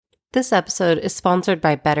This episode is sponsored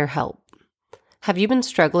by BetterHelp. Have you been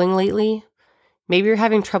struggling lately? Maybe you're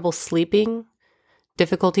having trouble sleeping,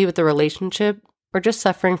 difficulty with a relationship, or just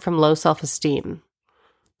suffering from low self-esteem.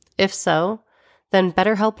 If so, then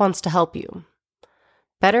BetterHelp wants to help you.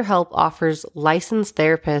 BetterHelp offers licensed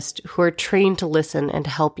therapists who are trained to listen and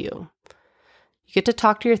to help you. You get to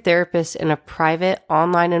talk to your therapist in a private,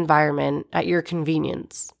 online environment at your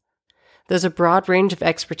convenience. There's a broad range of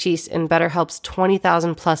expertise in BetterHelp's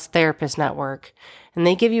 20,000 plus therapist network, and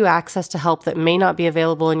they give you access to help that may not be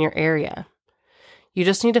available in your area. You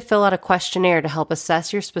just need to fill out a questionnaire to help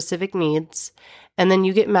assess your specific needs, and then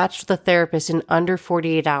you get matched with a therapist in under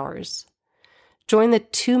 48 hours. Join the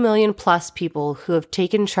 2 million plus people who have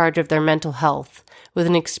taken charge of their mental health with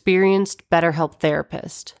an experienced BetterHelp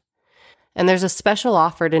therapist. And there's a special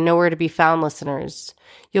offer to Nowhere to Be Found listeners.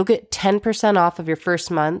 You'll get 10% off of your first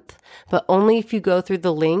month, but only if you go through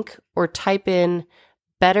the link or type in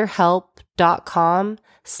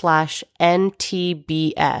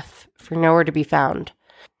betterhelp.com/NTBF for Nowhere to Be Found.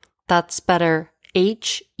 That's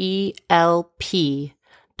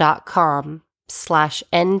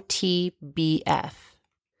betterhelp.com/NTBF.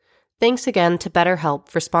 Thanks again to BetterHelp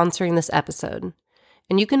for sponsoring this episode.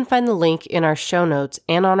 And you can find the link in our show notes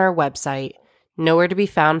and on our website,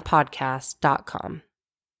 nowheretobefoundpodcast.com.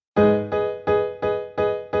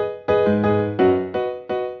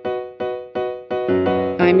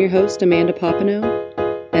 I'm your host, Amanda Papineau,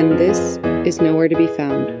 and this is Nowhere to Be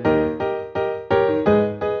Found.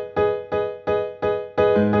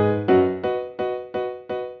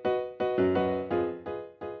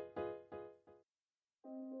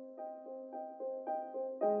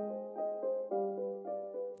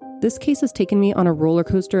 This case has taken me on a roller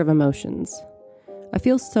coaster of emotions. I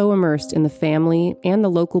feel so immersed in the family and the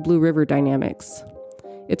local Blue River dynamics.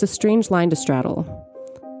 It's a strange line to straddle.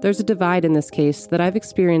 There's a divide in this case that I've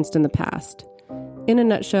experienced in the past. In a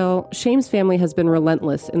nutshell, Shane's family has been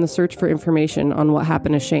relentless in the search for information on what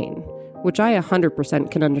happened to Shane, which I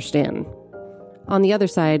 100% can understand. On the other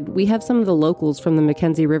side, we have some of the locals from the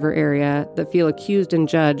Mackenzie River area that feel accused and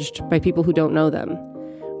judged by people who don't know them,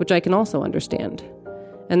 which I can also understand.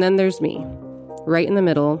 And then there's me, right in the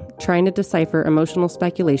middle, trying to decipher emotional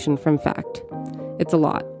speculation from fact. It's a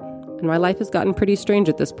lot, and my life has gotten pretty strange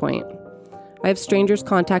at this point. I have strangers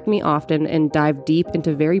contact me often and dive deep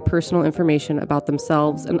into very personal information about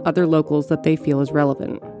themselves and other locals that they feel is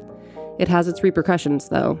relevant. It has its repercussions,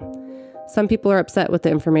 though. Some people are upset with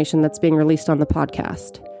the information that's being released on the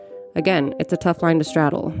podcast. Again, it's a tough line to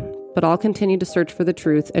straddle, but I'll continue to search for the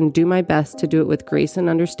truth and do my best to do it with grace and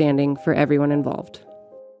understanding for everyone involved.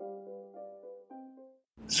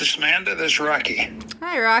 Is this Amanda? This is Rocky.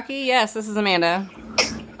 Hi, Rocky. Yes, this is Amanda.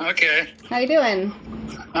 Okay. How you doing?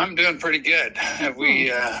 I'm doing pretty good. Have we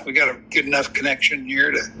got a good enough connection here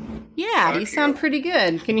to... Yeah, you sound pretty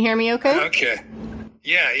good. Can you hear me okay? Okay.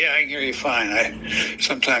 Yeah, I can hear you fine.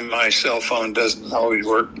 Sometimes my cell phone doesn't always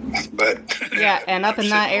work, but... Yeah, and up in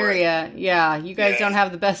that area, you guys don't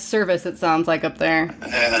have the best service, it sounds like, up there.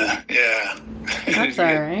 Yeah. That's all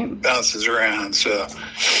right. Bounces around, so...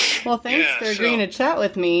 Well, thanks for agreeing to chat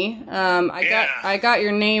with me. I got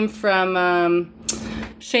your name from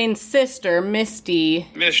Shane's sister, Misty.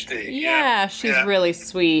 Yeah, she's really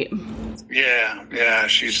sweet. Yeah,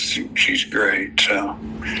 she's great.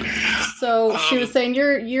 So she was saying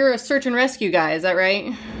you're a search and rescue guy, is that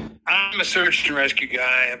right? I'm a search and rescue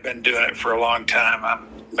guy. I've been doing it for a long time. I'm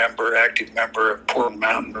active member of Portland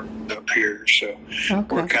Mountain up here, so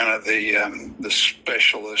we're kind of the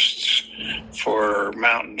specialists for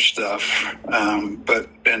mountain stuff, but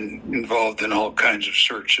been involved in all kinds of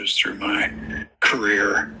searches through my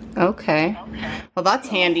career. Okay. Well, that's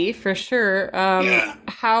handy for sure.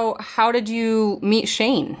 How did you meet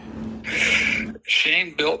Shane?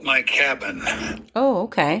 Shane built my cabin. Oh,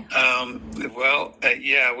 okay. We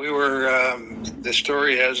were, the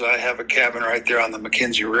story is I have a cabin right there on the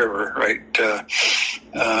Mackenzie River, right,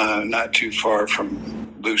 not too far from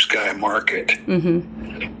Blue Sky Market. Mm-hmm.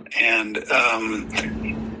 And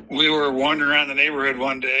we were wandering around the neighborhood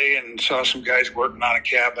one day and saw some guys working on a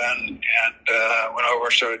cabin, and went over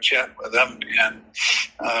and started chatting with them. And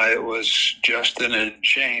it was Justin and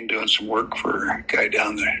Shane doing some work for a guy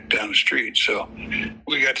down the street. So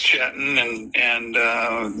we got to chatting, and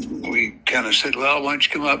we kind of said, well, why don't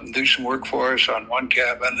you come up and do some work for us on one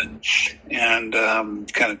cabin and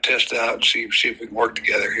kind of test out, see if we can work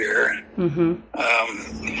together here. Mm-hmm.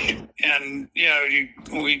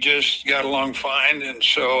 We just got along fine, and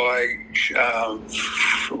so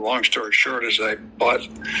long story short is I bought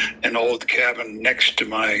an old cabin next to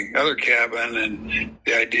my other cabin, and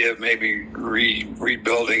the idea of maybe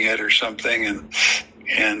rebuilding it or something, and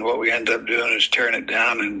and what we ended up doing is tearing it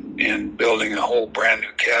down and building a whole brand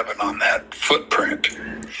new cabin on that footprint.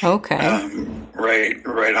 Okay.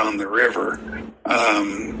 Right on the river.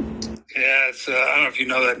 It's I don't know if you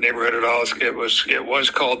know that neighborhood at all. It was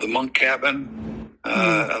called the Monk Cabin.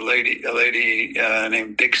 A lady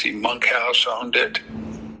named Dixie Monkhouse owned it.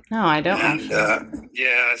 No, I don't. And,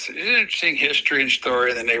 it's an interesting history and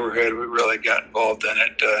story in the neighborhood. We really got involved in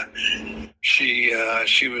it. She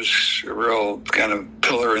was a real kind of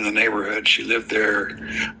pillar in the neighborhood. She lived there,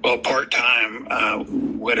 part-time,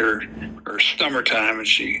 winter or summertime, and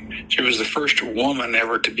she was the first woman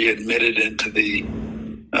ever to be admitted into the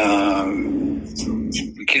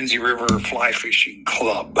McKenzie River Fly Fishing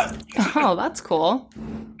Club. Oh, that's cool.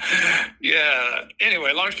 Yeah.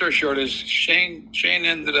 Anyway, long story short is Shane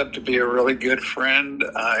ended up to be a really good friend.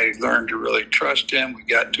 I learned to really trust him. We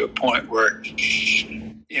got to a point where,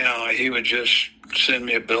 he would just send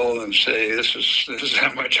me a bill and say, this is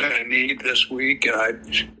how much I need this week,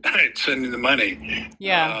 and I'd send him the money.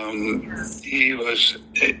 Yeah.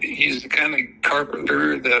 He's the kind of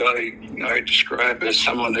carpenter that I describe as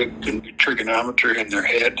someone who can do trigonometry in their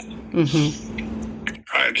head.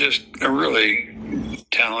 Mm-hmm. Just a really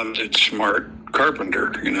talented, smart carpenter,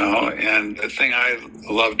 and the thing I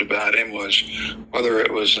loved about him was whether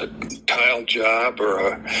it was a tile job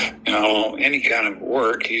or any kind of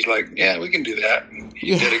work, he's like, yeah, we can do that.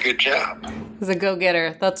 He did a good job. He's a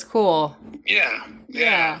go-getter. That's cool.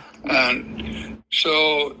 Yeah.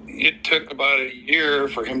 So it took about a year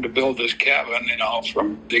for him to build this cabin,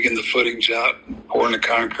 from digging the footings out, pouring the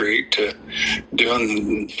concrete to doing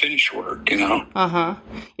the finish work, Uh-huh.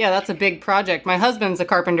 Yeah, that's a big project. My husband's a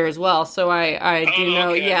carpenter as well, so I do know,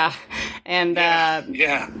 okay. yeah. And,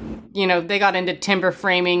 they got into timber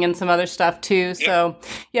framing and some other stuff too. So,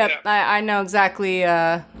 I know exactly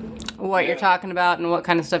what you're talking about and what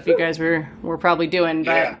kind of stuff you guys were probably doing.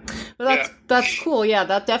 But that's cool. Yeah,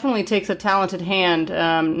 that definitely takes a talented hand.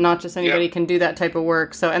 Not just anybody can do that type of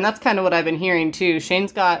work. So, and that's kind of what I've been hearing too.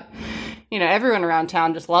 Shane's got, everyone around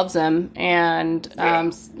town just loves him and,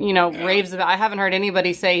 raves about. I haven't heard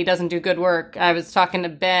anybody say he doesn't do good work. I was talking to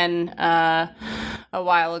Ben a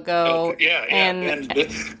while ago. And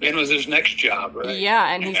Ben was his next job, right?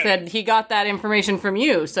 Yeah, and he said he got that information from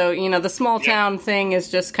you. So, the small town thing is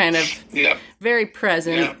just kind of very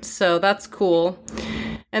present. Yeah. So that's cool.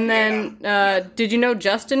 And then, did you know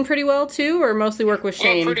Justin pretty well too, or mostly work with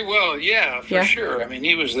Shane? Well, pretty well, for sure. I mean,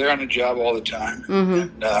 he was there on the job all the time.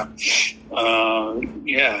 Mm-hmm. And,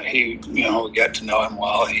 he, we got to know him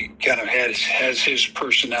well. He kind of has his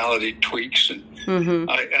personality tweaks, and mm-hmm.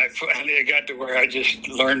 I finally got to where I just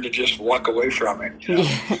learned to just walk away from him.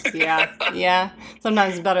 Yeah.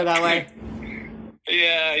 Sometimes it's better that way.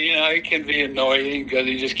 Yeah, it can be annoying because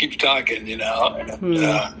he just keeps talking,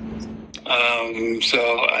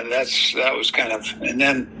 So that was kind of, and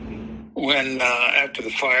then when after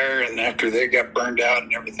the fire and after they got burned out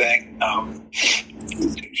and everything,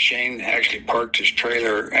 Shane actually parked his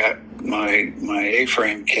trailer at my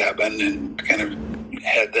A-frame cabin and kind of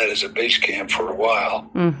had that as a base camp for a while.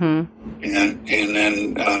 Mm-hmm. And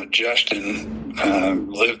then Justin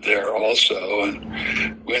lived there also,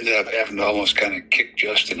 and we ended up having to almost kind of kick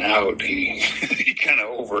Justin out. He kind of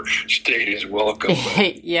overstayed his welcome.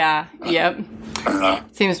 Seems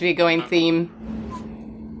to be a going theme.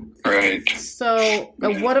 Right. So,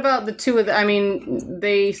 what about the two of them? I mean,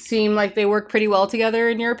 they seem like they work pretty well together,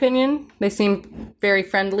 in your opinion? They seem very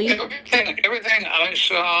friendly? Everything I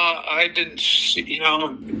saw, I didn't see,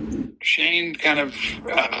 Shane kind of,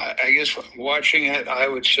 I guess watching it, I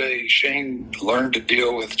would say Shane learned to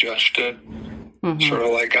deal with Justin. Mm-hmm. Sort of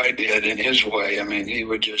like I did in his way. I mean, he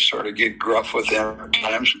would just sort of get gruff with him at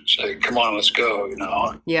times and say, come on, let's go,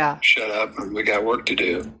 Yeah. Shut up, and we got work to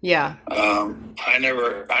do. Yeah. I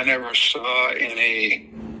never saw any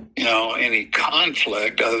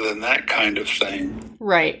conflict other than that kind of thing.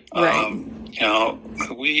 Right.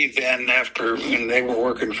 We then, after when they were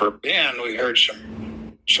working for Ben, we heard some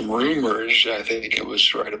rumors. I think it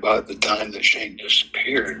was right about the time that Shane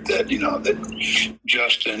disappeared that that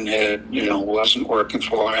Justin had wasn't working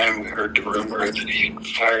for him. We heard the rumor that he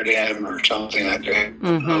fired him or something like that.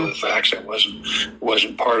 Mm-hmm. The facts, I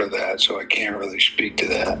wasn't part of that, so I can't really speak to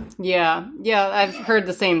that. Yeah, I've heard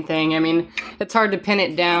the same thing. I mean, it's hard to pin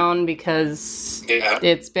it down because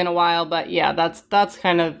it's been a while, but that's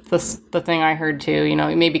kind of the thing I heard too.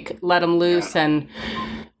 Maybe let him loose and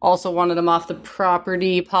also wanted him off the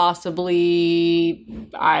property, possibly.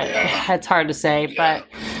 It's hard to say, but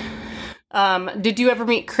did you ever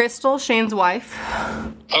meet Crystal, Shane's wife?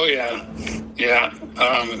 Oh, yeah.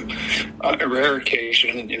 A rare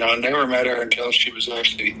occasion. I never met her until she was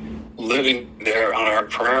actually living there on our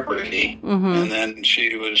property, and then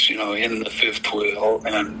she was, in the fifth wheel,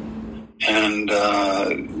 and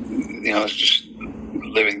just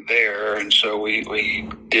living there, and so we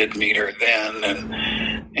did meet her then,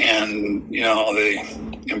 and the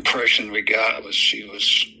impression we got was she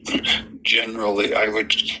was generally, I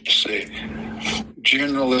would say,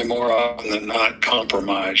 generally more often than not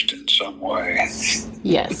compromised in some way.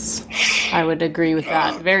 Yes, I would agree with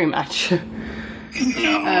that very much.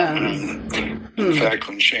 In fact,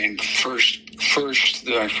 when Shane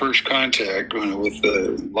our first contact with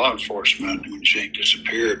the law enforcement when Shane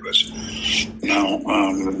disappeared was,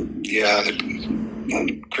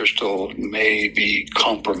 Crystal may be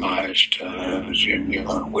compromised.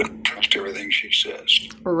 Wouldn't trust everything she says.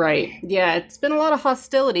 Right. Yeah, it's been a lot of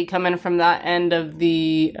hostility coming from that end of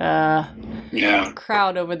the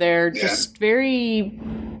crowd over there. Just very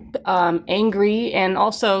angry, and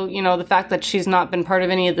also, the fact that she's not been part of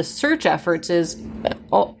any of the search efforts is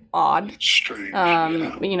odd. It's strange.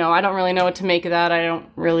 I don't really know what to make of that. I don't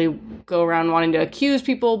really go around wanting to accuse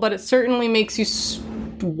people, but it certainly makes you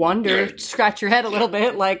wonder, scratch your head a little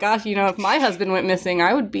bit, like, gosh, if my husband went missing,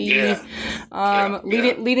 I would be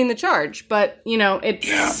leading the charge. But,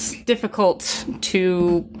 it's difficult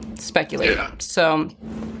to speculate. Yeah. So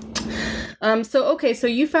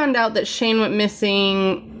you found out that Shane went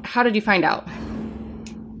missing. How did you find out?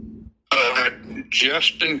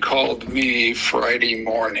 Justin called me Friday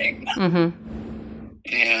morning.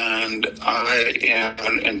 And I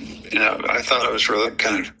thought it was really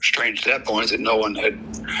kind of strange at that point that no one had.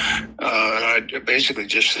 I basically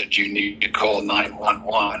just said, you need to call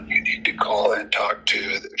 911. You need to call and talk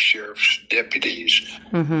to the sheriff's deputies,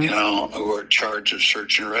 who are in charge of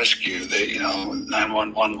search and rescue.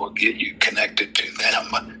 911 will get you connected to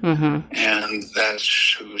them, and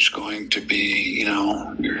that's who's going to be,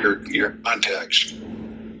 your contacts.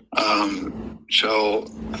 So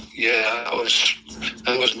that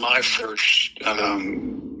was my first,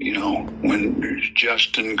 when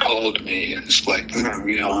Justin called me, and it's like,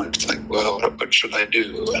 well, what should I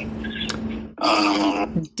do?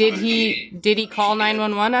 And, did he call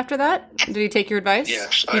 911 after that? Did he take your advice?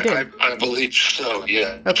 Yes, he did. I believe so.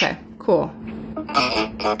 Yeah. Okay. Cool.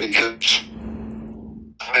 Because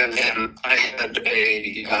I had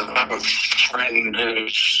a friend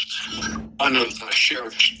who's one of the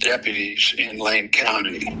sheriff's deputies in Lane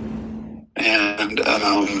County, and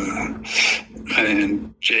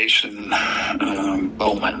Jason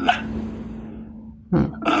Bowman.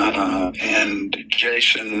 And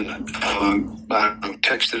Jason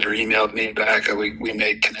texted or emailed me back. We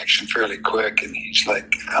made connection fairly quick, and he's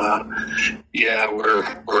like,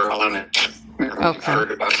 we're on it. We've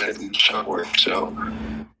heard about it and so forth. So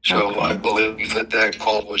I believe that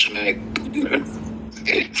call was made.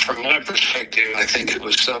 From my perspective, I think it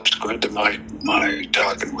was subsequent to my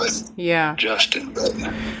talking with Justin, but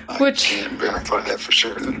I can't verify that for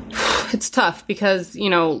certain. It's tough because,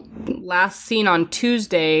 last seen on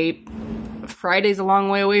Tuesday, Friday's a long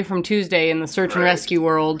way away from Tuesday in the search and rescue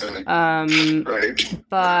world. Right.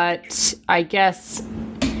 But I guess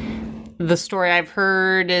the story I've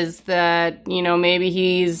heard is that, maybe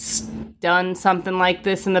he's done something like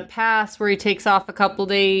this in the past where he takes off a couple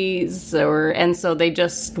days, and so they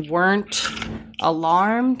just weren't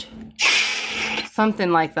alarmed.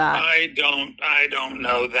 Something like that. I don't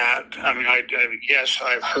know that. I mean, yes,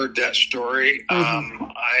 I've heard that story.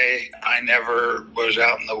 I never was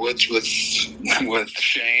out in the woods with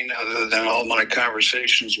Shane, other than all my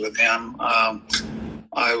conversations with him.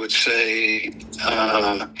 I would say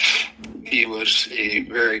he was a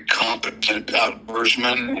very competent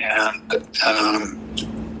outdoorsman, and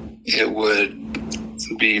it would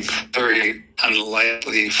be very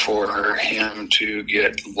unlikely for him to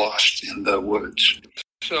get lost in the woods.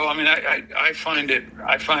 So, I mean, I find it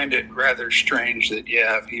rather strange that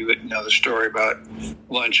if he would know the story about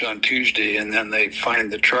lunch on Tuesday and then they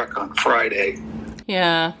find the truck on Friday.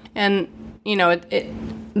 Yeah, and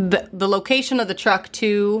the location of the truck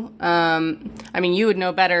too. I mean, you would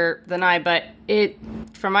know better than I, but it,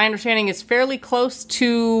 from my understanding, is fairly close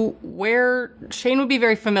to where Shane would be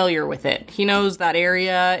very familiar with it. He knows that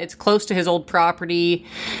area. It's close to his old property.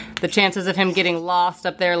 The chances of him getting lost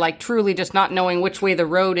up there, like truly just not knowing which way the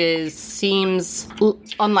road is, seems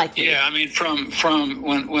unlikely. Yeah, I mean, from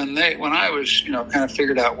when I was kind of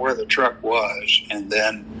figured out where the truck was, and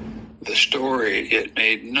then the story, it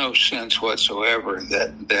made no sense whatsoever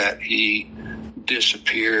that he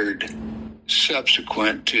disappeared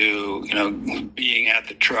subsequent to, being at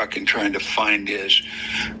the truck and trying to find his,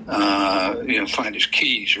 find his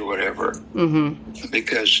keys or whatever. Mm-hmm.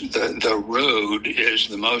 Because the road is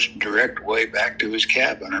the most direct way back to his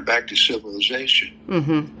cabin or back to civilization.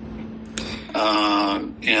 Mm-hmm.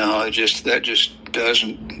 That just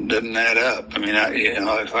doesn't add up. I mean,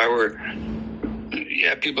 if I were,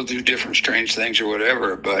 people do different strange things or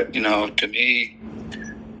whatever, but, to me,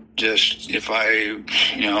 just if I,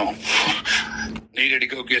 needed to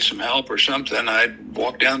go get some help or something, I'd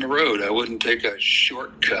walk down the road. I wouldn't take a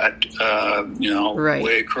shortcut, right.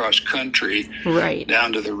 way across country, right.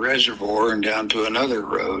 down to the reservoir and down to another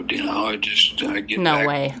road. I'd get no back.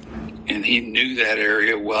 way. And he knew that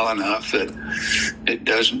area well enough that it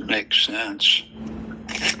doesn't make sense.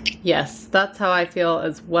 Yes, that's how I feel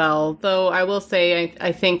as well. Though I will say,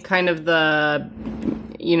 I think kind of the,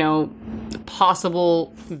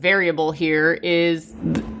 possible variable here is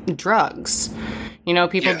drugs.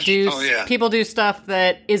 People yes. People do stuff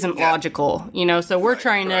that isn't logical. So we're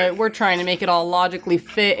trying to make it all logically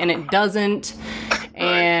fit, and it doesn't.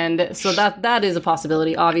 And so that is a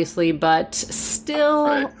possibility, obviously, but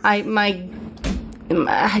still, my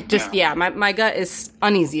gut is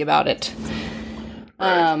uneasy about it.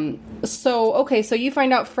 Right. So you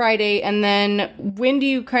find out Friday, and then when do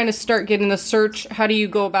you kind of start getting the search? How do you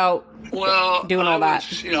go about doing all that?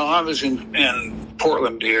 I was in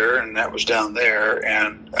Portland Deer, and that was down there,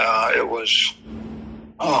 and it was,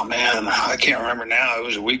 oh man, I can't remember now. It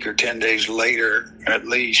was a week or 10 days later, at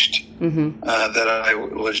least, that I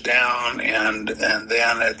was down, and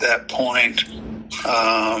then at that point,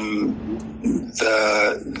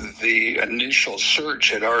 the initial search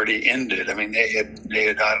had already ended. I mean, they had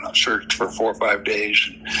I don't know, searched for 4 or 5 days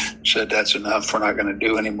and said that's enough. We're not going to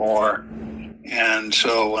do any more. And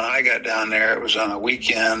so when I got down there, it was on a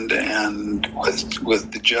weekend, and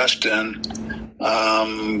with Justin, I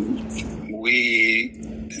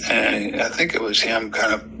think it was him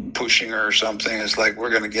kind of pushing her or something. It's like,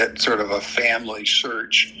 we're going to get sort of a family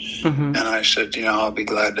search. Mm-hmm. And I said, I'll be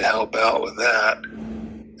glad to help out with that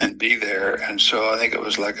and be there. And so I think it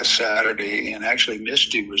was like a Saturday, and actually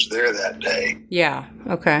Misty was there that day. Yeah.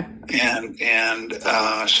 Okay. And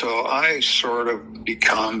so I sort of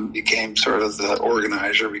became sort of the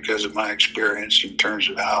organizer because of my experience in terms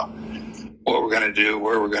of what we're going to do,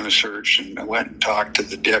 where we're going to search. And I went and talked to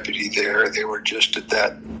the deputy there. They were just at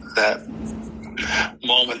that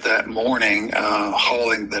moment that morning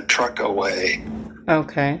hauling the truck away.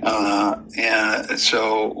 Okay. And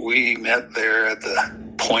so we met there at the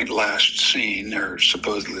point last seen, or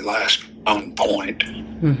supposedly last known point.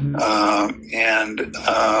 Mm-hmm.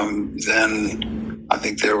 Then I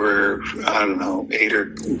think there were, I don't know, eight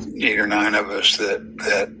or nine of us that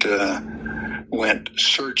went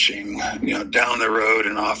searching, down the road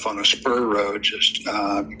and off on a spur road, just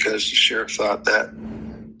because the sheriff thought that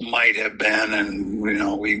might have been, and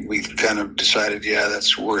we kind of decided,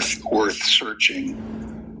 that's worth searching.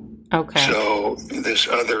 Okay. So this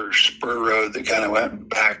other spur road that kind of went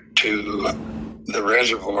back to the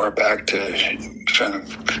reservoir, back to kind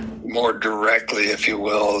of more directly, if you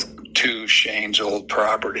will, to Shane's old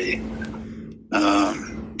property.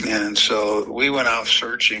 And so we went out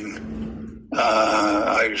searching.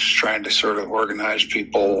 I was trying to sort of organize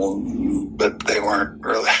people, but they weren't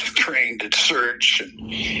really trained to search.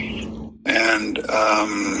 And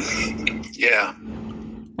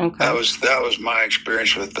Okay. That was my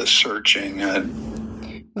experience with the searching.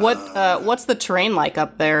 What's the terrain like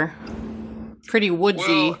up there? Pretty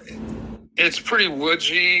woodsy. Well, it's pretty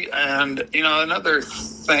woodsy, and another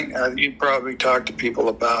thing you probably talk to people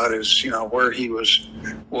about is where he was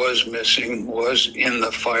missing was in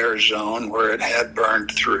the fire zone where it had burned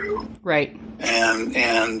through. Right.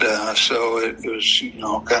 And so it was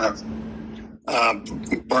kind of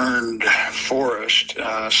burned forest,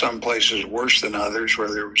 some places worse than others, where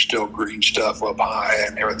there was still green stuff up high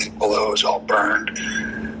and everything below is all burned.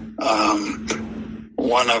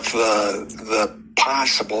 One of the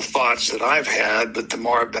possible thoughts that I've had, but the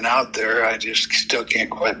more I've been out there, I just still can't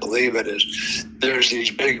quite believe it, is there's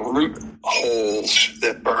these big root holes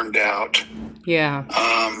that burned out. Yeah.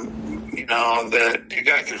 That you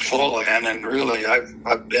guy could fall in, and really,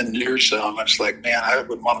 I've been near some. It's like, man, I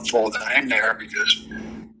would want to fall down in there because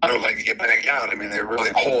I would like to get back out. I mean, they're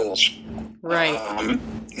really holes. Right.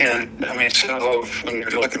 And I mean, so when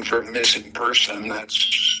you're looking for a missing person,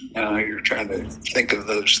 that's, you're trying to think of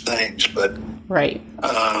those things. But right.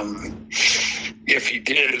 If you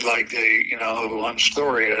did, like the one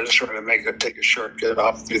story, I just sort of take a shortcut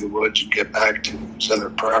off through the woods and get back to his other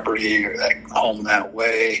property or that home that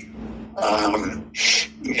way.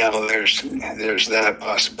 There's that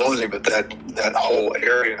possibility, but that whole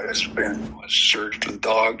area was searched with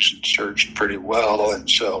dogs and searched pretty well, and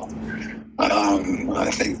so I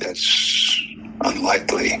think that's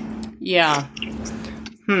unlikely. Yeah.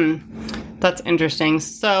 That's interesting.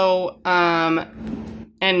 So,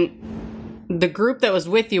 and the group that was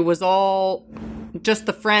with you was all just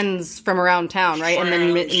the friends from around town, right? Friends,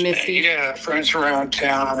 and then Misty? Yeah, friends from around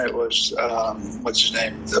town. It was, what's his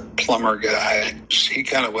name? The plumber guy. He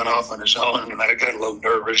kind of went off on his own, and I got a little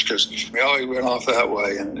nervous because, he went off that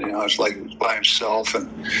way. And, it's like he was by himself, and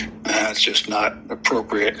it's just not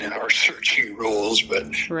appropriate in our searching rules, but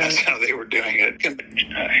That's how they were doing it.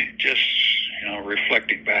 Just,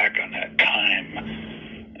 reflecting back on that time,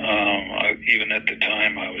 even at the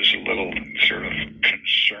time, I was a little sort of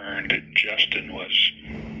concerned that Justin was,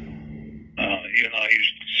 he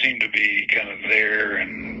seemed to be kind of there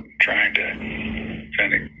and trying to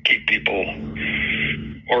keep people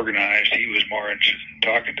organized. He was more interested in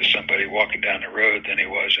talking to somebody walking down the road than he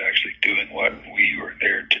was actually doing what we were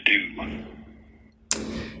there to do.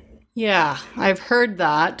 Yeah, I've heard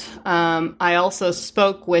that. I also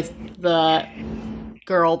spoke with the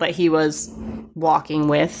girl that he was walking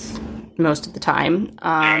with most of the time,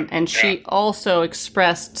 and she also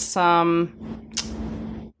expressed some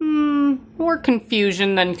more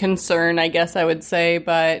confusion than concern, I guess I would say,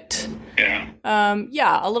 but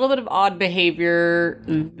a little bit of odd behavior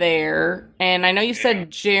there. And I know you said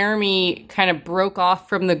Jeremy kind of broke off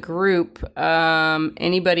from the group.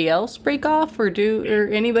 Anybody else break off or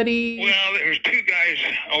anybody? Well, there was two guys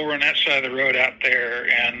over on that side of the road out there,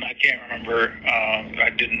 and I can't remember. I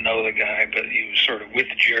didn't know the guy, but he was sort of with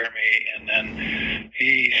Jeremy, and then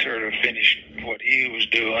he sort of finished what he was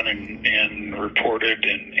doing and reported,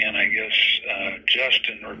 and I guess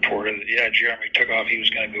Justin reported that, Jeremy took off. He was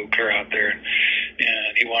going to go clear out there,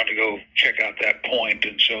 and he wanted to go check out that point,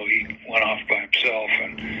 and so he went off by himself,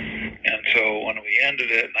 and so when we ended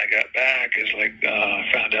it and I got back, I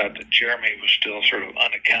found out that Jeremy was still sort of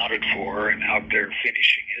unaccounted for and out there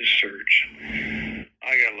finishing his search.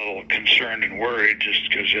 I got a little concerned and worried just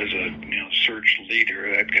because as a search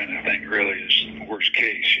leader, that kind of thing really is the worst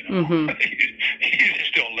case. Mm-hmm. You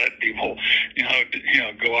just don't let people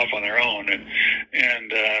go off on their own,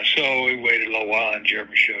 and so we waited a little while, and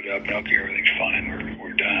Jeremy showed up, and okay, everything's fine,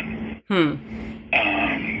 we're done.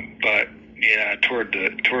 But toward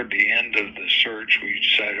the end of the search, we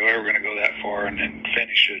decided, we're going to go that far and then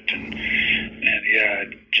finish it, and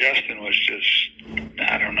Justin was just,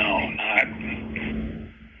 I don't know, not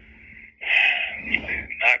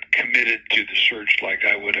committed to the search like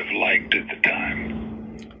I would have liked at the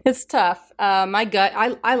time. It's tough. My gut,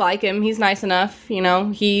 I like him. He's nice enough.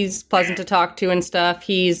 He's pleasant to talk to and stuff.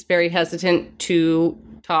 He's very hesitant to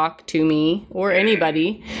talk to me or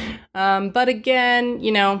anybody. But again,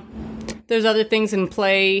 there's other things in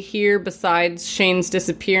play here besides Shane's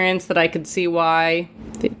disappearance that I could see why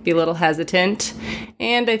they'd be a little hesitant.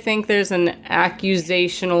 And I think there's an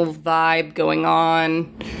accusational vibe going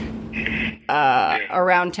on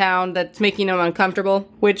around town that's making them uncomfortable,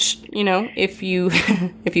 which, if you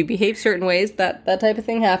if you behave certain ways, that type of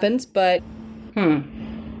thing happens. But I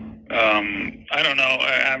don't know.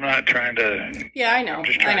 I'm not trying to. Yeah, I know. I'm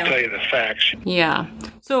just trying to tell you the facts. Yeah.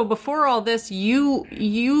 So before all this, you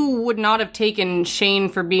would not have taken Shane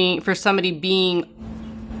for somebody being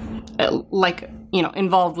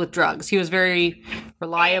involved with drugs. He was very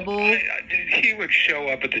reliable. He would show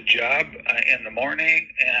up at the job in the morning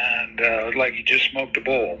and like he just smoked a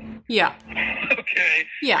bowl. Yeah. Okay.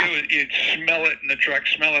 Yeah. You'd smell it in the truck,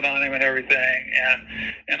 smell it on him and everything,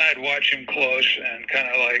 and I'd watch him close and kind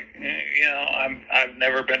of like, I've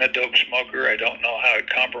never been a dope smoker. I don't know how it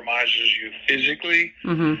compromises you physically.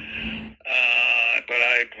 Mm-hmm. But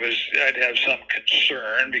I'd have some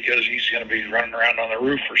concern because he's going to be running around on the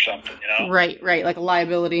roof or something, Right, like a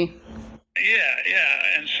liability.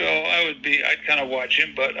 Yeah, and so I'd kind of watch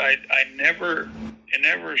him, but I never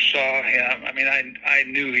saw him. I mean, I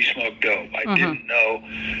knew he smoked dope. I didn't know,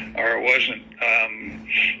 or wasn't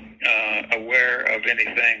aware of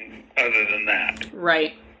anything other than that.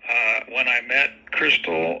 Right. When I met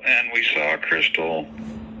Crystal and we saw Crystal,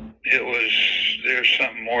 there's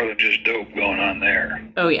something more than just dope going on there.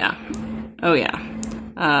 Oh yeah.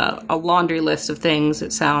 A laundry list of things,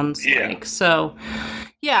 it sounds like. So,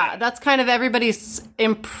 yeah, that's kind of everybody's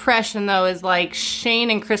impression, though, is like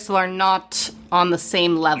Shane and Crystal are not on the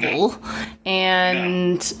same level. No.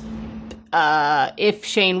 And if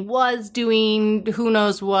Shane was doing who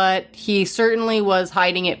knows what, he certainly was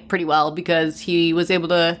hiding it pretty well because he was able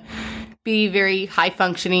to be very high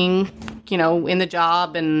functioning, you know, in the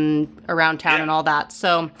job and around town and all that.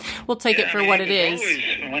 So we'll take it for what it is. Always,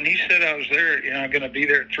 when he said I was there, you know, going to be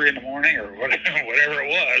there at 3 a.m. or whatever it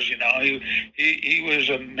was, you know, he was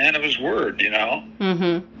a man of his word, you know.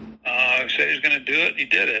 Mm-hmm. Said he was going to do it. He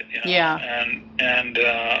did it. You know? Yeah. And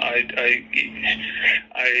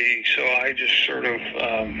so I just sort of,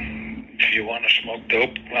 if you want to smoke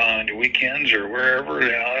dope on your weekends or wherever,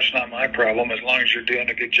 you know, that's not my problem as long as you're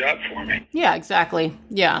doing a good job for me. Yeah, exactly.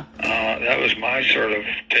 Yeah. That was my sort of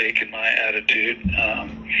take and my attitude.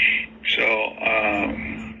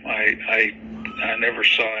 I never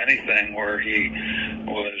saw anything where he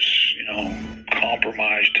was, you know,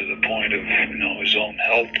 compromised to the point of, you know, his own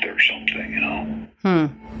health or something, you know.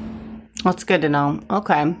 That's good to know.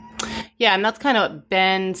 Okay. Yeah, and that's kind of what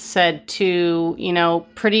Ben said too, you know,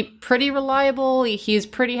 pretty reliable. He's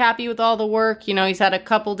pretty happy with all the work. You know, he's had a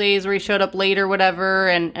couple days where he showed up late or whatever,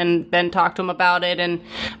 and Ben talked to him about it.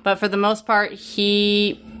 But for the most part,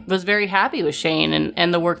 he was very happy with Shane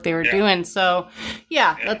and the work they were doing. So,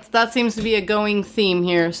 that seems to be a going theme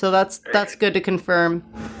here. So that's good to confirm.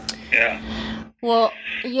 Yeah. Well,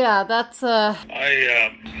 yeah, that's I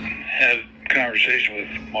had a conversation with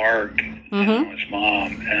Mark and his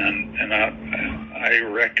mom, and I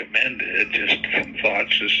recommended just some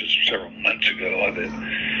thoughts. This is several months ago that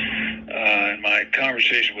in my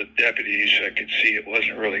conversation with deputies, I could see it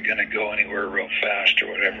wasn't really going to go anywhere real fast or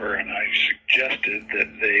whatever, and I suggested that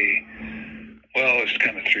it's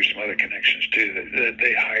kind of through some other connections too, that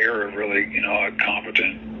they hire a really, you know, a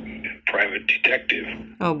competent private detective.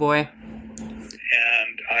 Oh boy.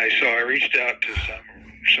 And so I reached out to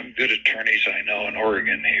some good attorneys I know in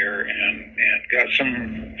Oregon here, and got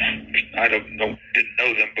some, didn't know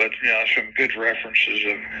them, but, you know, some good references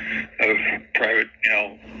of private, you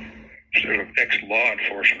know, sort of ex-law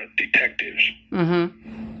enforcement detectives.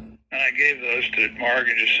 And I gave those to Mark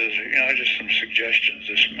and just says, you know, just some suggestions.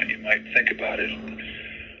 You might think about it.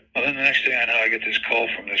 Well, then the next thing I know, I get this call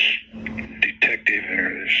from this detective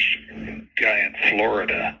or this guy in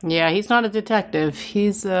Florida. Yeah, he's not a detective.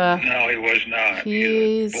 He's No, he was not.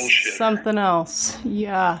 He's something else.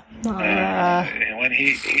 Yeah. And when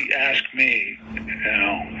he asked me, you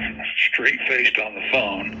know, straight-faced on the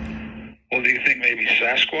phone, well, do you think maybe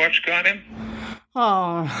Sasquatch got him?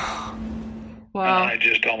 Oh. Wow. And I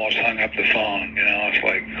just almost hung up the phone. You know, it's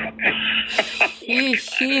like...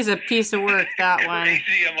 he's a piece of work, that one. Who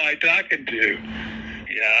crazy am I talking to?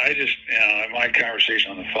 Yeah, I just, you know, in my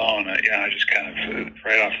conversation on the phone, I just kind of,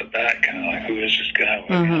 right off the bat, kind of like, who is this guy?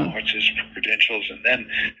 What, you know, what's his credentials? And then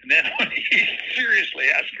when he seriously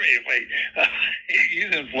asked me if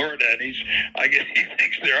he's in Florida, and I guess he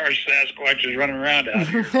thinks there are Sasquatches running around out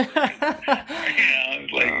here. You know,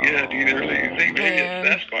 it's like, do you really think maybe a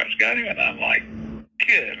Sasquatch got him? And I'm like,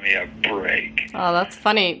 give me a break. Oh, that's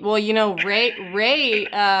funny. Well, you know,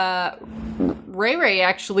 Ray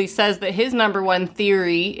actually says that his number one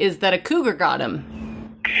theory is that a cougar got him.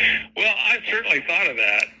 Well, I've certainly thought of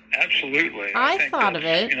that. Absolutely. I thought of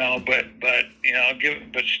it. You know, but you know,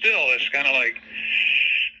 but still, it's kind of like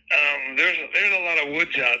there's a lot of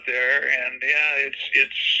woods out there, and yeah,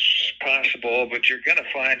 it's possible, but you're going to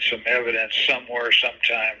find some evidence somewhere,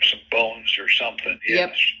 sometime, some bones or something.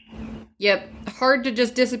 Yes. Yep. Hard to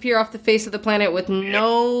just disappear off the face of the planet with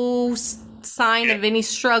no sign of any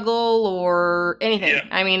struggle or anything.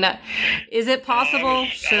 I mean, is it possible? I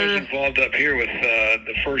Sure. was involved up here with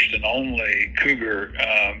the first and only cougar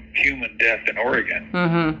human death in Oregon.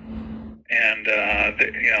 And,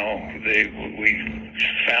 you know, we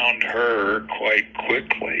found her quite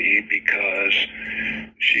quickly because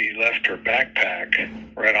she left her backpack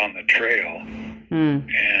right on the trail.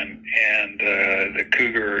 And the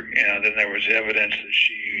cougar, you know, then there was evidence that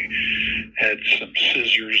she had some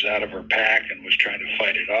scissors out of her pack and was trying to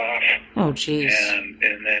fight it off. Oh, jeez. And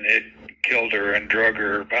then it killed her and drug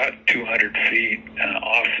her about 200 feet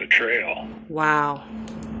off the trail. Wow.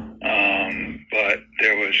 But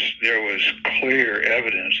there was clear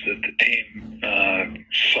evidence that the team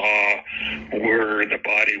saw where the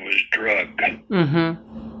body was drugged. You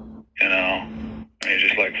know, I mean,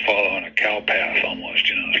 just like following a cow path almost.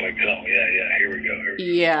 You know, it's like, oh yeah, here we go.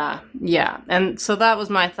 Yeah. And so that was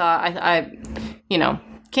my thought. I you know,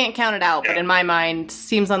 can't count it out, but in my mind,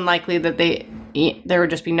 seems unlikely that there would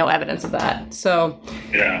just be no evidence of that. So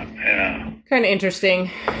yeah. Kind of interesting.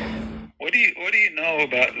 What do you know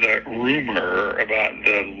about the rumor about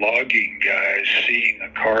the logging guys seeing a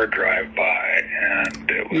car drive by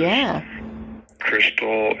and it was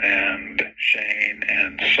Crystal and Shane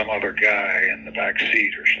and some other guy in the back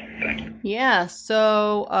seat or something. Yeah,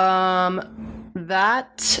 so I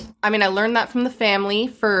learned that from the family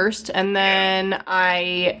first, and then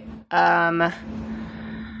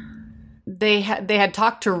they had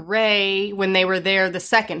talked to Ray when they were there the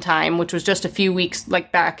second time, which was just a few weeks,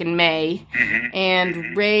 like back in May.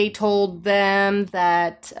 And Ray told them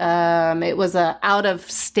that it was a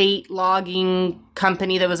out-of-state logging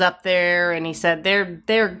company that was up there, and he said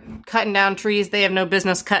they're cutting down trees they have no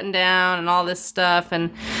business cutting down and all this stuff.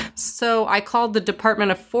 And so I called the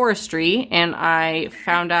Department of Forestry, and I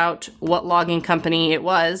found out what logging company it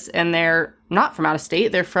was, and they're not from out of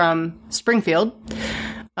state. They're from Springfield.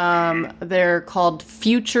 They're called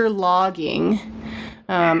Future Logging,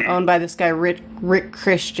 owned by this guy, Rick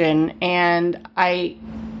Christian. And I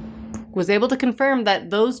was able to confirm that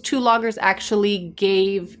those two loggers actually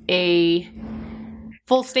gave a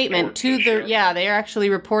full statement to they actually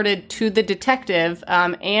reported to the detective,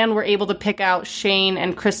 and were able to pick out Shane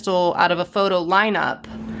and Crystal out of a photo lineup.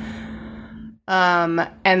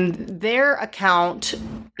 And their account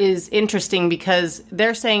is interesting because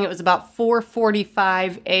they're saying it was about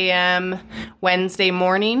 4:45 a.m. Wednesday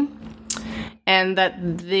morning, and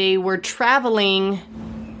that they were traveling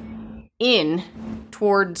in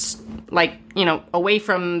towards, away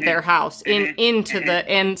from their house,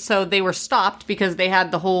 and so they were stopped because they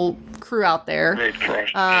had the whole crew out there.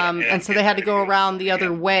 And so they had to go around the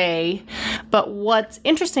other way. But what's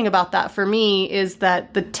interesting about that for me is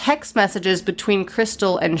that the text messages between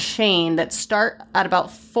Crystal and Shane that start at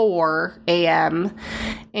about 4 a.m.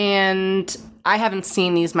 and I haven't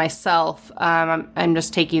seen these myself. I'm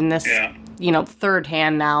just taking this third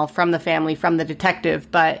hand now from the family, from the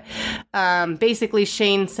detective. But basically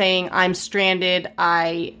Shane saying, I'm stranded,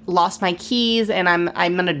 I lost my keys, and I'm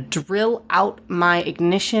going to drill out my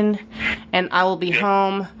ignition, and I will be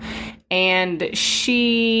home. And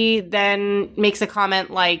she then makes a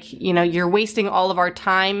comment like, you're wasting all of our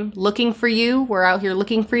time looking for you. We're out here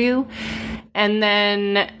looking for you. And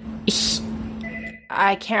then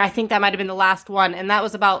I think that might have been the last one. And that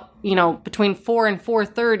was about, between 4 and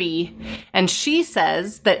 4:30. And she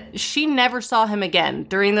says that she never saw him again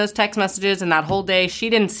during those text messages, and that whole day she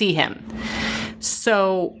didn't see him.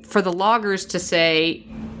 So for the loggers to say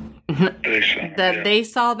they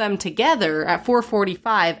saw them together at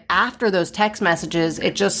 4:45 after those text messages,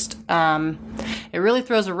 it just, it really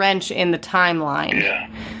throws a wrench in the timeline. Yeah.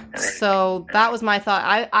 Right. So that was my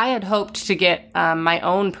thought. I had hoped to get my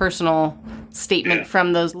own personal statement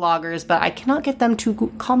from those loggers, but I cannot get them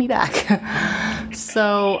to call me back.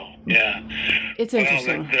 So it's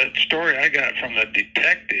interesting. Well, the story I got from the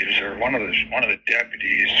detectives, or one of the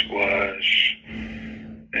deputies, was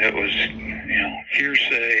it was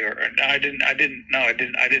hearsay, or no, I didn't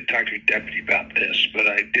talk to a deputy about this, but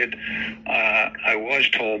I did. I was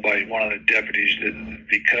told by one of the deputies that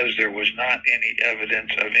because there was not any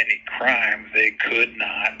evidence of any crime, they could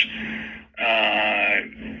not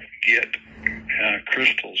get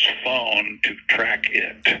Crystal's phone to track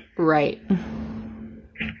it. Right. And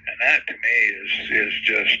that to me is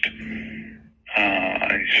just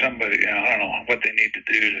somebody. I don't know what they need to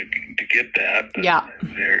do to get that. But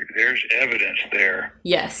there's evidence there.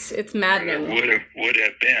 Yes, it's maddening. Would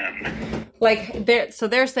have been.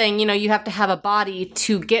 They're saying, you have to have a body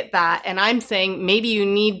to get that, and I'm saying maybe you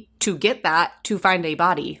need to get that to find a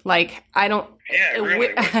body. I don't. Yeah,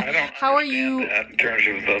 really. I don't. How are you? That in terms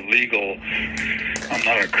of the legal, I'm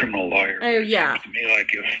not a criminal lawyer. Oh yeah. To me,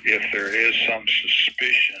 if there is some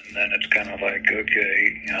suspicion, then it's kind of like,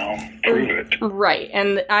 okay, prove it. Right.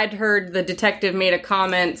 And I'd heard the detective made a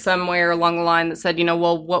comment somewhere along the line that said,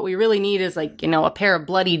 well, what we really need is a pair of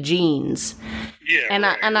bloody jeans.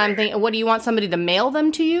 Yeah. I'm thinking, what do you want somebody to mail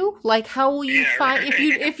them to you? How will you find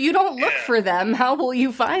if you don't look for them? How will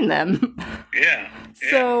you find them? Yeah.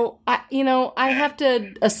 So I have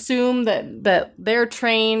to assume that they're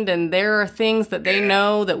trained and there are things that they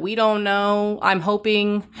know that we don't know. I'm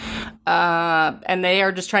hoping, and they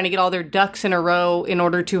are just trying to get all their ducks in a row in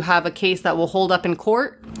order to have a case that will hold up in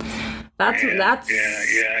court. That's I mean, that's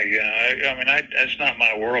not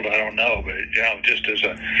my world. I don't know, but just as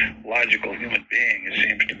a logical human being, it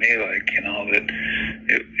seems to me like that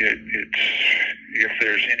it's if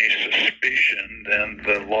there's any suspicion, then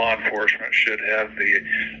the law enforcement should have the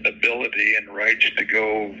ability and rights to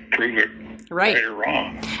go prove it right or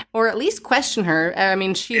wrong, or at least question her. I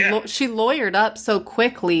mean, she lawyered up so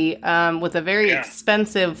quickly with a very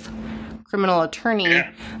expensive criminal attorney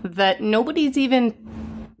that nobody's even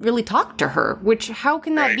really talk to her, which how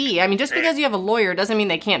can that be? I mean, just because you have a lawyer doesn't mean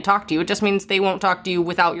they can't talk to you. It just means they won't talk to you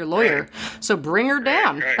without your lawyer. So bring her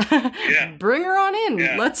down. Yeah. Bring her on in.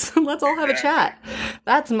 Yeah. Let's all have a chat.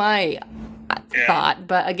 That's my thought.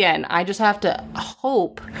 But again, I just have to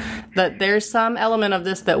hope that there's some element of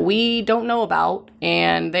this that we don't know about,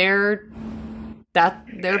 and they're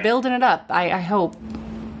building it up. I hope.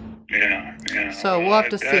 Yeah. So we'll have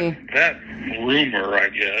to see. That rumor, I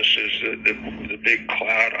guess, is the big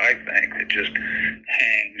cloud, I think, that just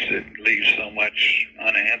hangs, that leaves so much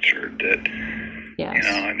unanswered that,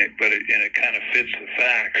 but it kind of fits the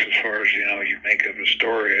facts as far as, you make up a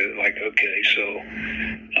story like, okay, so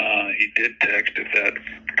he did text, if that's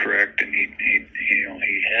correct, and he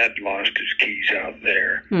had lost his keys out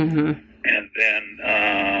there. Mm-hmm. And then,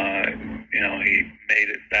 he made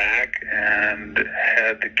it back and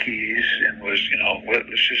had the keys and was,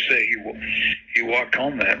 let's just say he walked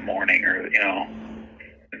home that morning or,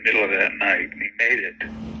 the middle of that night, and he made it.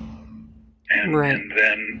 And, right. and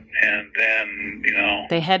then,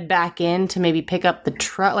 they head back in to maybe pick up the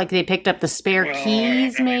truck, like they picked up the spare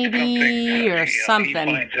keys, maybe, or something.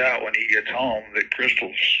 He finds out when he gets home that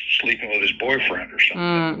Crystal's sleeping with his boyfriend or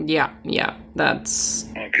something. Yeah, that's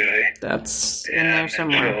okay. That's in there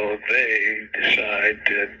somewhere. So they decide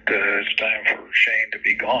that it's time for Shane to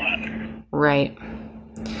be gone. Right.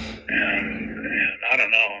 And I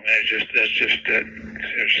don't know. I mean, that's just that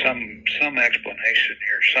there's some explanation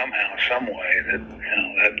here somehow, some way that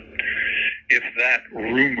that if that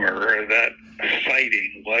rumor or that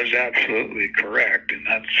sighting was absolutely correct, and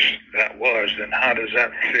that was, then how does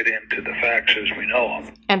that fit into the facts as we know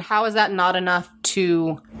them? And how is that not enough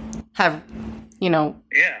to have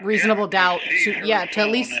reasonable doubt to at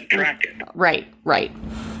least track it? Right.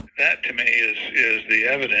 That to me is the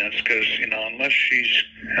evidence, because unless she's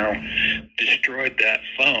destroyed that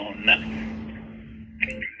phone,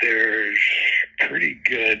 there's pretty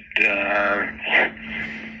good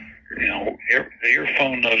your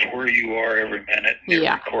phone knows where you are every minute and it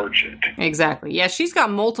records it. Exactly. Yeah, she's got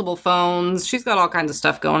multiple phones. She's got all kinds of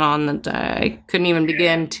stuff going on that I couldn't even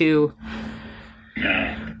begin to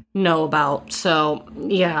know about. So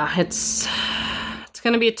yeah, it's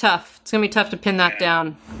gonna be tough. It's gonna be tough to pin that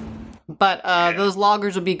down. But those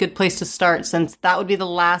loggers would be a good place to start, since that would be the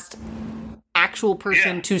last actual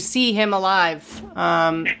person to see him alive,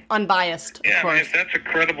 unbiased, of course. I mean, if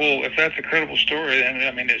that's a credible story, then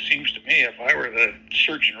it seems to me, if I were the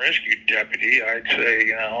search and rescue deputy, I'd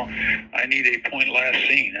say, I need a point last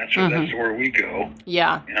seen. That's where we go.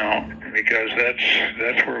 Yeah. Because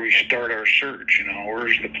that's where we start our search.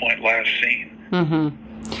 Where's the point last seen? Mm-hmm.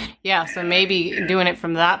 Yeah, so maybe doing it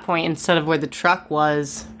from that point instead of where the truck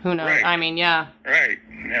was. Who knows? Right. I mean, yeah. Right.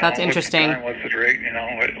 That's interesting. What's the rate?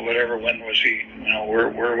 Whatever. When was he?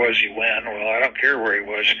 Where was he when? Well, I don't care where he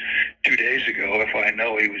was 2 days ago if I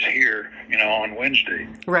know he was here, on Wednesday.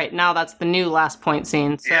 Right. Now that's the new last point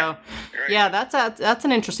scene. So, that's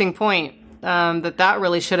an interesting point. That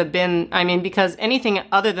really should have been. I mean, because anything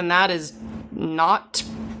other than that is not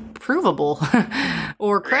provable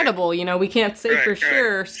or credible. We can't say for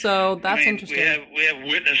sure. So that's interesting. We have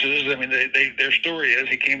witnesses. I mean, their story is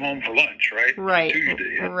he came home for lunch, right? Right.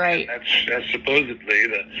 Tuesday. Right. And that's supposedly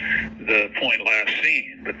the point last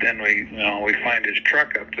seen. But then we find his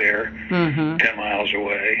truck up there, 10 miles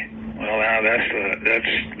away. Well, now that's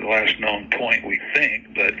the last known point, we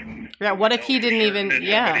think. But yeah, what if he didn't even?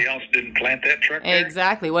 Somebody else didn't plant that truck there?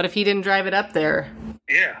 Exactly. What if he didn't drive it up there?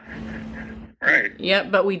 Yeah. Right. Yeah,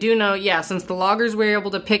 but we do know, since the loggers were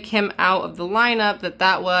able to pick him out of the lineup,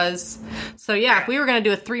 that was... So, if we were going to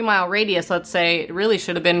do a 3-mile radius, let's say, it really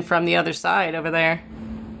should have been from the other side over there.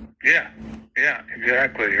 Yeah,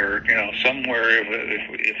 exactly. Or, somewhere,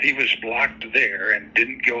 if he was blocked there and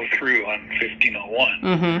didn't go through on 1501,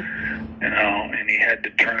 and he had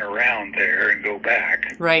to turn around there and go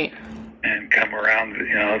back. Right. And come around,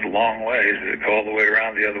 the long ways, go all the way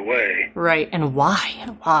around the other way. Right, and why?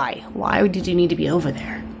 Why did you need to be over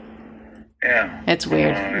there? Yeah. It's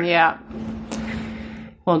weird. Yeah.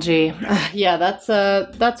 Well, gee. Yeah, that's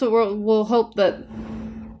what we'll hope that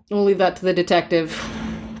we'll leave that to the detective.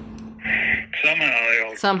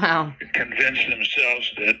 Somehow convince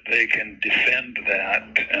themselves that they can defend that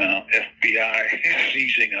FBI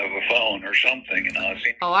seizing of a phone or something.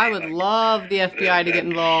 I would love the FBI to get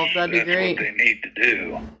involved. That'd be great. That's what they need to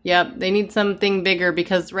do. Yep, they need something bigger,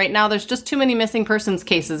 because right now there's just too many missing persons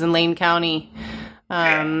cases in Lane County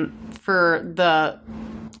for the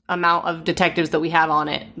amount of detectives that we have on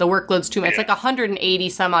it. The workload's too much. It's like 180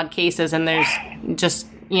 some odd cases, and there's just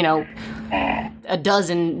a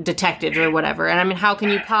dozen detectives or whatever. And how can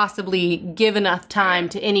you possibly give enough time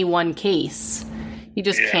to any one case? You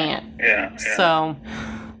just can't. Yeah. So,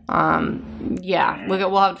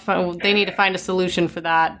 we'll have to find, they need to find a solution for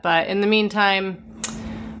that. But in the meantime,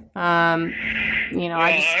 I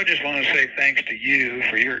just want to say thanks to you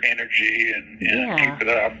for your energy and keep it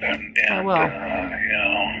up. And I will.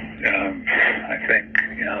 I think,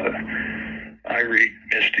 I read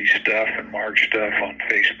Misty's stuff and Mark's stuff on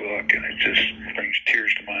Facebook, and it just brings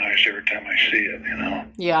tears to my eyes every time I see it,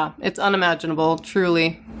 Yeah, it's unimaginable,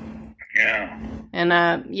 truly. Yeah. And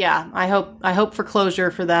I hope for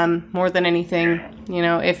closure for them more than anything.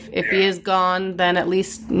 If he is gone, then at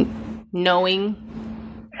least knowing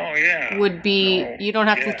would be you don't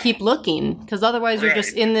have to keep looking, because otherwise you're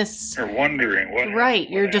just in this or wondering what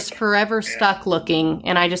you're just forever stuck looking,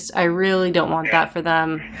 and I really don't want that for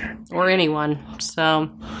them or anyone. So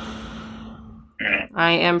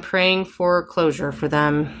I am praying for closure for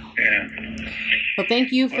them. Well,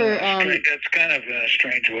 thank you for that's kind of in a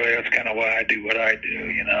strange way. That's kind of why I do what I do.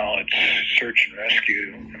 It's search and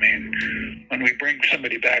rescue. I mean, when we bring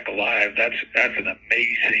somebody back alive, that's an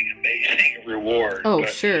amazing reward. Oh,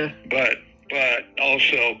 sure. But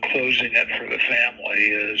also closing it for the family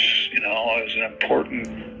is an important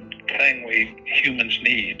thing we humans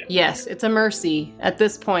need. Yes, it's a mercy at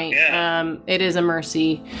this point. It is a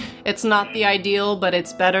mercy. It's not the ideal, but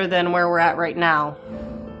it's better than where we're at right now.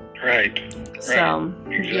 Right. So,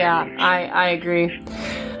 exactly. I agree.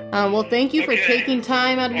 Well, thank you for taking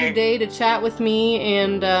time out of your day to chat with me.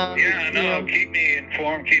 And keep me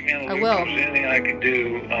informed. Keep me on the loop. I will. If there's anything I can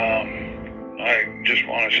do. I just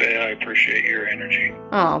want to say I appreciate your energy.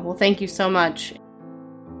 Oh, well, thank you so much.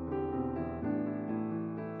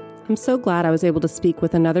 I'm so glad I was able to speak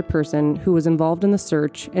with another person who was involved in the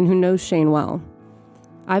search and who knows Shane well.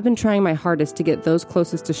 I've been trying my hardest to get those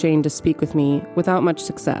closest to Shane to speak with me without much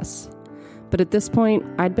success. But at this point,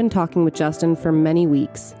 I'd been talking with Justin for many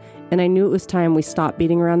weeks, and I knew it was time we stopped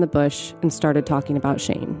beating around the bush and started talking about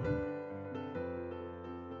Shane.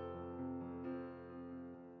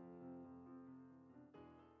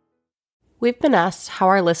 We've been asked how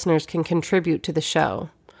our listeners can contribute to the show,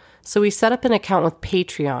 so we set up an account with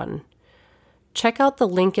Patreon. Check out the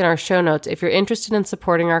link in our show notes if you're interested in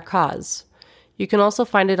supporting our cause. You can also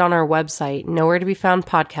find it on our website,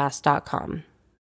 nowheretobefoundpodcast.com.